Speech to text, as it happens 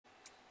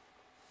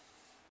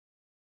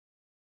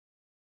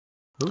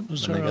Ooh, and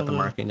they got the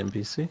marking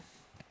NPC.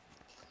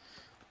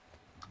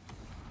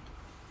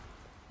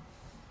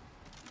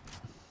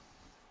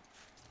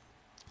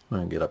 I'm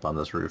gonna get up on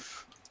this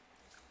roof.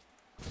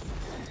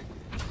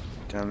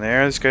 Down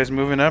there, this guy's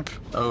moving up.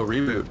 Oh,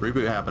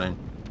 reboot happening.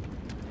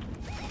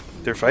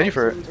 They're fighting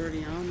for it.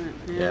 Already on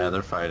it. Yeah,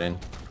 they're fighting.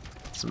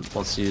 So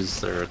let's use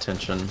their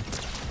attention.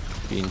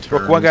 Being turned.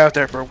 Broke one guy out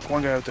there, bro.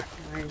 One guy out there.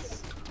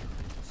 Nice.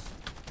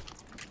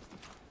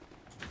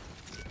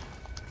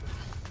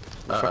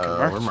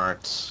 We're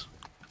marked.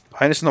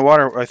 Behind us in the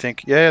water, I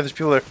think. Yeah, there's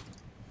people there.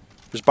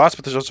 There's bots,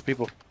 but there's also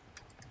people.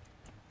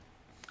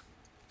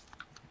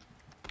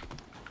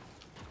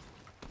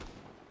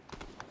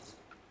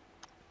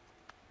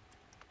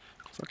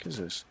 What the fuck is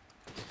this?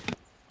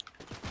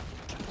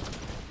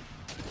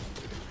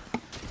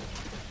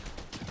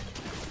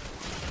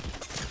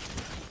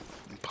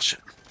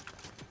 Bullshit.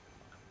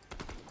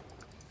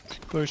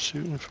 People are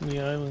shooting from the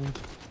island.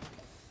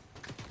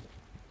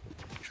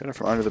 Shooting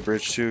from under the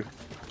bridge, too.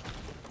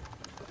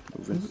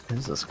 Moving.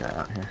 Who's this guy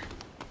out here?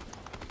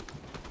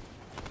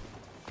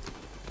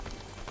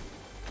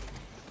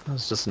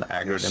 That's just an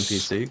aggroed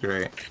NPC.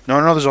 Great.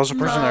 No, there's also a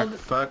person there.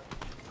 Fuck.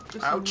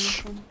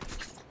 Ouch.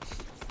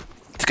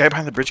 The guy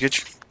behind the bridge get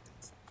you?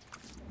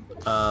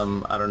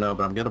 I don't know,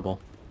 but I'm gettable.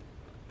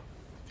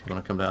 If you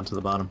want to come down to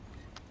the bottom.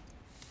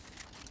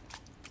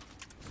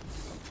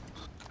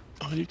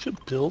 Oh, you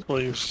could build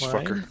while you're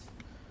flying? Fucker.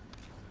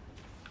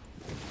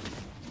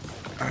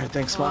 Alright,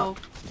 thanks, Mom.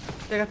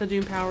 They got the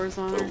Doom powers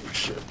on her. Oh,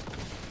 shit.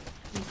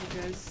 Thank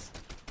you guys.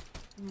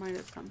 Might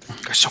have come.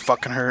 Guy's so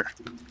fucking hurt.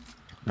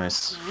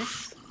 Nice.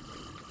 Nice.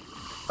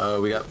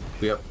 Oh, we got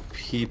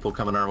people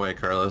coming our way,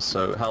 Carlos,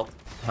 so help.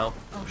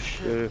 Oh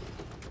shit.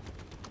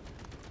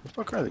 What the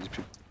fuck are these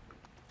people?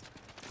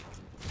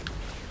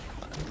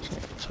 I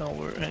can't tell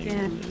where Yeah,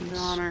 anyone they're is.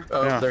 on her.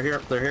 Oh, Yeah. they're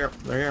here.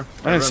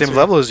 I'm in the same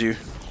level as you.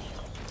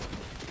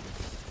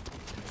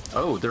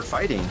 Oh, they're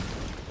fighting.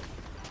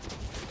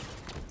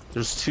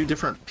 There's two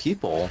different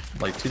people,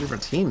 like two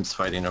different teams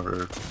fighting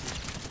over.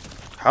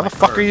 How the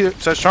fuck are you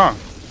so strong?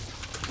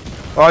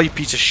 Oh, you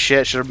piece of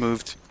shit. Should have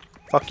moved.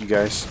 Fuck you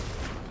guys.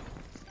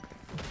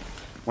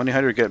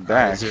 1-800 get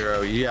back.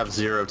 Zero, you have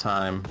zero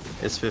time.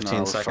 It's 15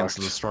 No, seconds fucked.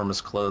 and the storm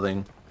is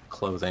clothing.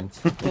 Yeah,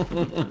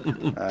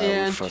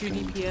 and 2 fucking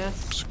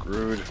DPS.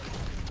 screwed.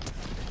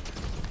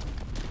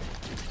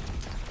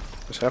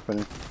 What's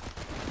happening?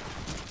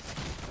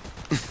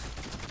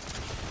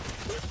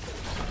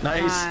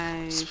 Nice.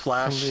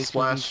 Splash, Somebody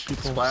splash, can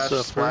people splash,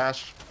 suffer.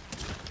 splash.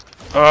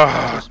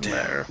 Oh,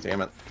 damn.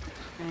 Damn it.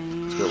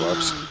 Let's go,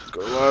 Lubs. Let's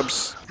go,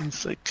 Lubs.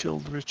 Since they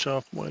killed rich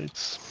off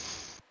whites.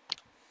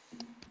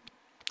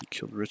 You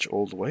killed rich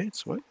old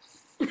whites? What?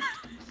 Did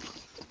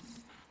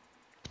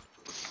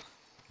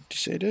you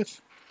say,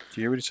 Death? Did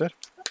you hear what he said?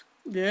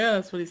 Yeah,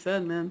 that's what he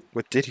said, man.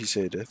 What did he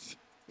say, Death?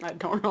 I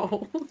don't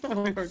know. I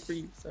only heard what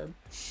you said.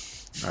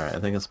 Alright, I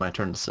think it's my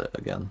turn to sit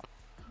again.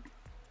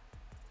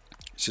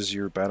 This is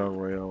your battle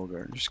royale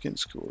guard. Just getting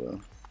school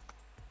though.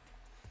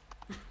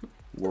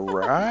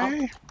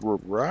 Right?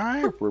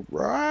 Right?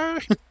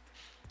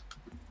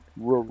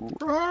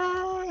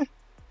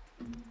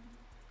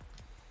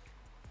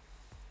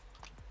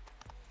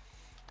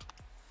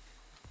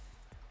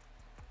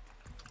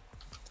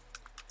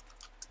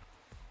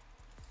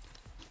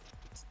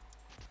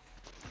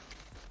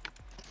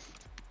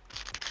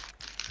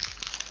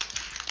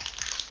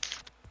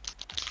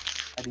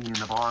 Eddie in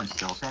the barn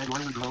still said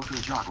when we go through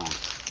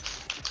joggles.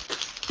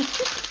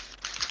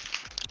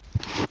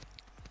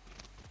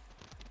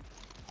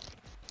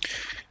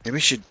 Maybe we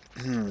should.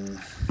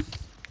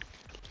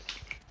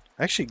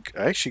 I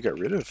actually got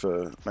rid of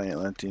my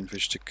Atlantean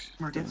fish stick.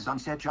 Did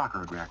sunset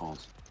jogger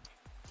grackles.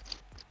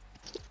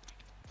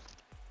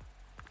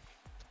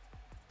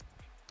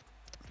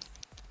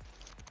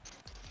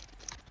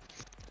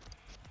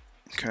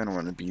 Kind of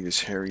want to be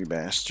this hairy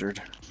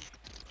bastard.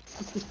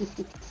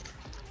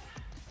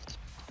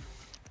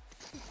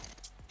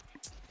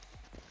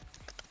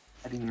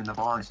 Eddie in the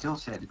barn still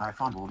said I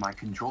fumbled my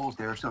controls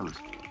there so's.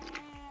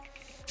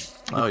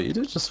 Oh, you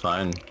did just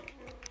fine.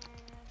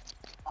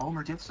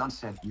 Homer did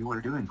sunset you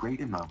were doing great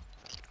immo.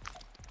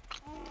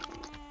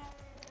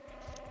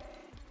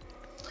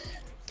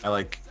 I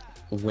like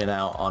went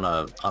out on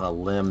a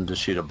limb to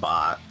shoot a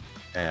bot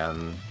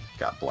and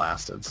got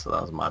blasted, so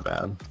that was my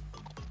bad.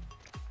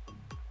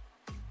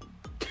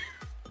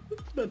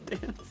 The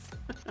dance.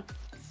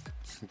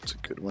 It's a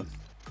good one.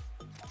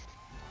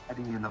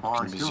 Eddie in the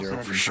barn Can be still zero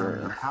said for in sure.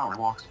 the power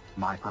walks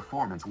my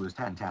performance was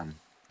 10-10.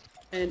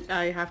 And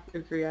I have to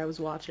agree, I was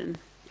watching.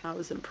 I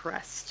was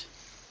impressed.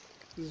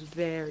 I was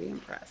very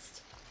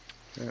impressed.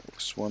 That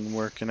was one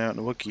working out in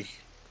a Wookiee.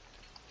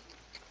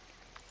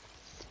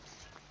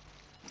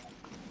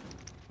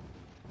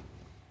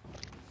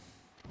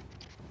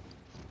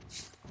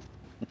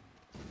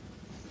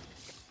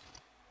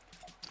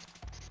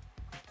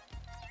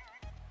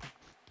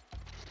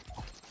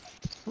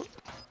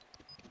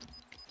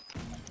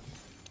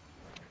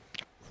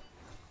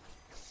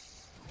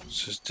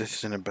 This is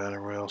Death in a Battle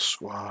Royale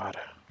squad.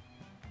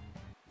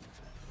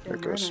 There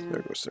it goes, there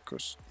it goes, there it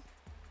goes.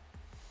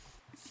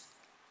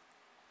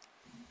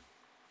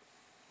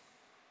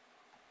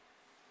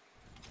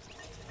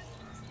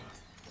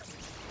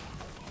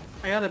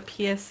 I got a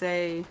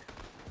PSA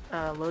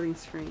loading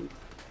screen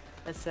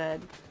that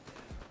said,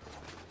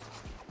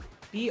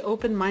 "Be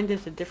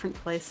open-minded to different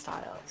play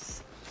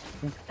styles.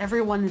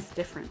 Everyone is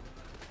different."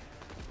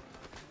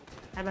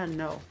 How about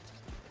no?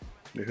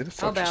 Wait, who the How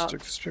fuck just about- took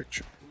this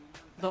picture?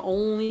 The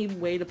only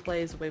way to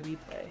play is the way we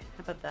play.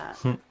 How about that?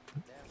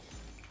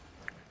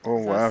 Oh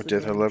That's wow, the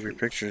Death, I damn love your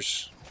truth.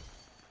 pictures.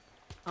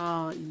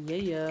 Oh,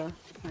 yeah.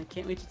 I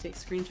can't wait to take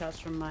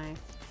screenshots from my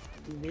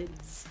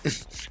vids.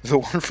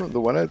 The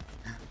one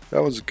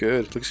that was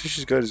good. Looks like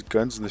she's got his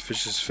guns in the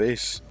fish's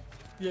face.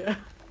 Yeah.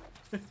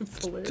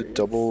 It's hilarious. The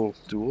double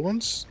dual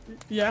ones?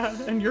 Yeah,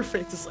 and your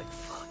face is like,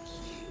 fuck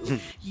you.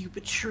 You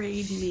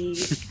betrayed me.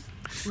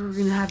 We were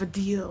gonna have a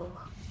deal.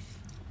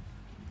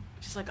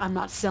 She's like, I'm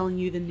not selling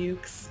you the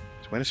nukes.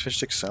 Why does fish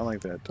stick sound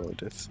like that though,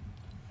 Death?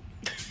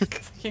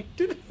 Because I can't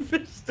do the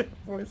fish stick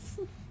voice.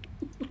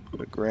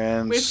 The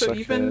grand Wait, so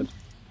suckhead.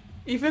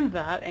 even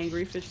that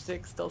angry fish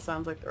stick still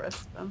sounds like the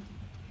rest of them.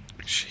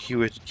 He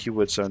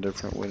would sound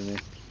different, wouldn't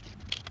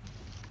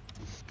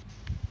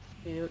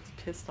he? He looks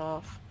pissed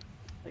off.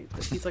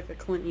 Like he's like a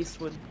Clint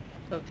Eastwood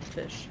of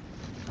fish.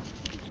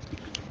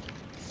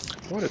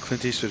 What would a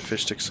Clint Eastwood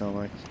fish stick sound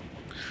like?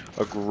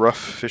 A gruff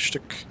fish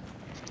stick?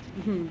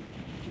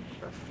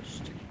 Rough fish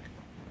stick.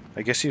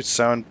 I guess he would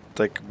sound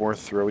like more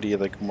throaty,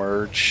 like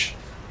Marge.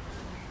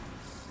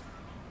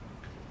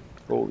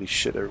 Holy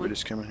shit,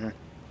 everybody's coming here.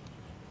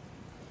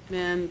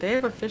 Man, they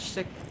have a fish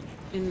stick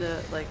in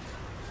the like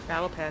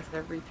battle pass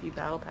every few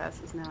battle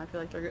passes now. I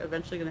feel like they're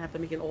eventually gonna have to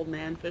make an old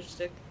man fish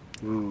stick,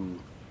 Ooh,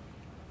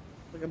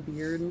 like a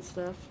beard and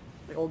stuff,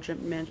 like old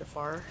Man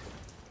Jafar,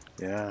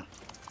 yeah.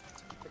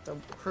 like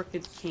a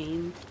crooked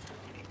cane.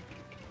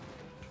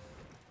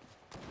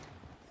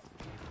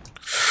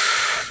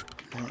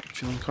 I'm not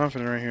feeling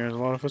confident right here. There's a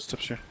lot of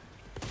footsteps here.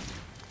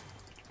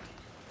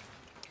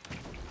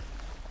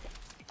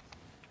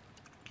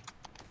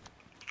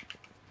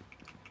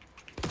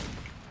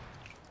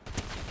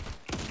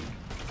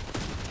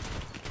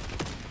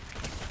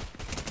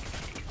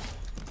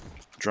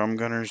 Drum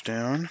gunner's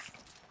down.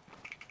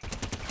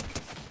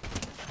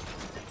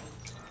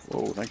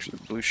 Whoa, thanks for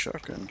the blue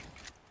shotgun.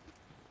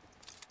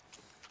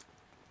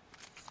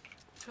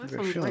 I feel like How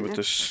are you someone's feeling right with next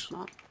to this? us,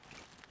 not-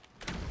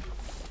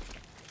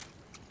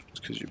 It's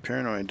because you're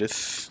paranoid,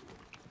 Death.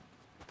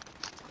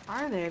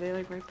 Are they? Are they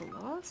like right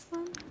below us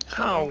then?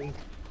 How?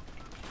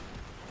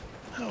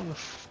 How the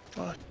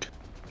fuck?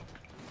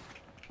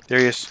 There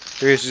he is.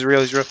 There he is. He's real.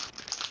 He's real.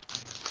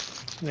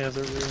 Yeah,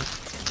 they're real.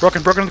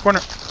 Broken in the corner.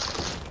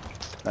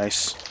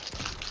 Nice.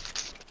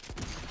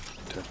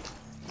 Dead.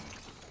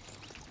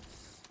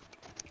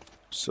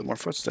 Still more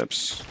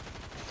footsteps.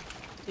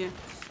 Yeah.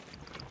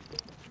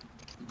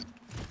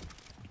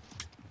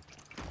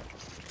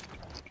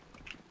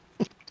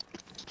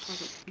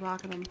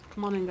 Rocket them.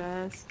 Come on in,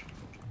 guys.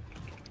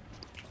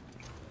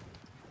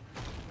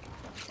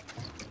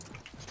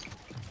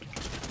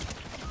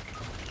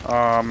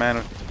 Oh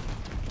man.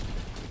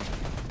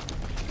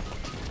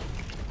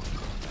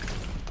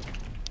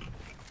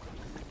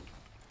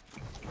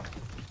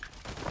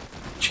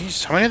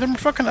 Jeez, how many of them are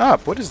fucking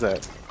up? What is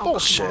that? Oh,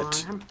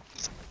 Bullshit. come on.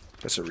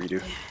 That's a redo.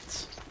 Damn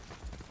it.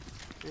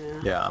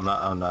 Yeah. Yeah, I'm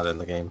not in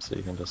the game, so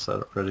you can just set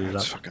it ready to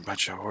That's a fucking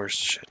bunch of horse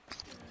shit.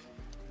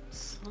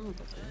 Son of a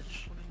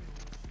bitch.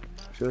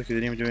 I feel like we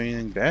didn't even do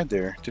anything bad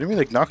there. Didn't we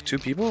like knock 2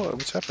 people?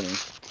 What's happening?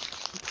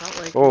 Felt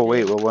like Oh we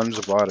wait, did. well one's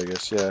a bot, I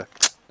guess. Yeah.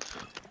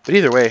 But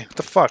either way, what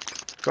the fuck?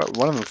 Got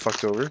one of them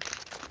fucked over.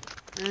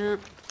 Eh,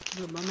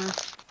 what a bummer.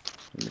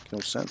 Make no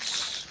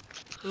sense.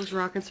 Those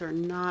rockets are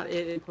not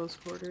it in close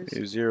quarters.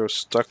 If Zero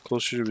stuck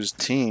closer to his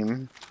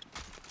team,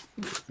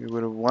 we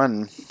would have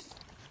won.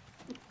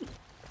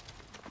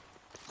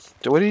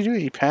 What did he do?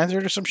 He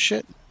panthered or some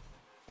shit?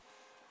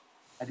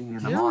 Heading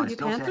in the Yeah, bar you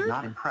still said Panther?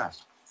 not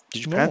impressed.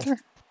 Did you No. panther?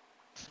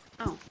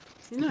 Oh.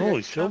 You know, Oh, you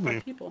he got shot killed by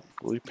me. people.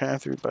 Well, you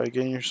panthered by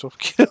getting yourself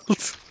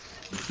killed.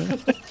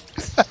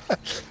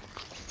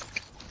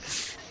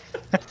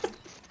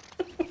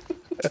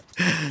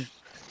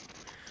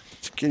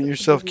 Getting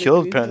yourself Doesn't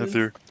killed, make any sense.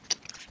 Panther.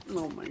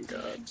 Oh my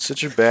god.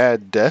 Such a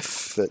bad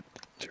death that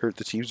hurt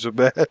the team so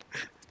bad.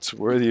 It's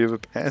worthy of a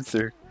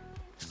Panther.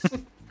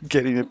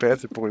 Getting a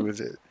Panther point with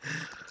it.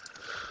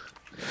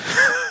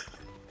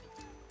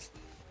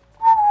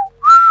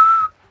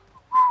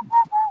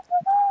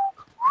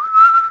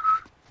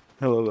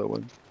 I love that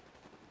one.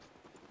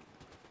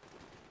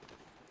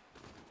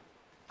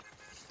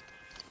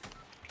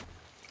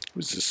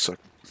 Who's this suck?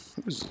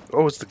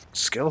 Oh, it's the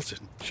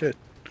skeleton. Shit.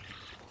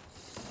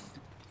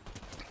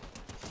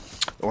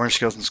 The orange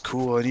skeleton's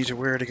cool. I need to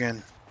wear it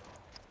again.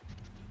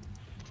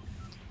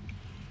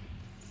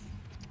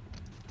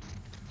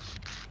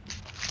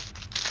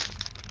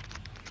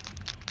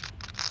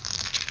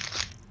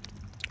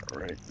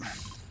 Alright.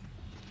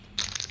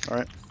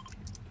 Alright.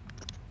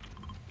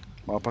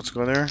 Mob pots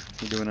go there.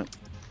 We're doing it.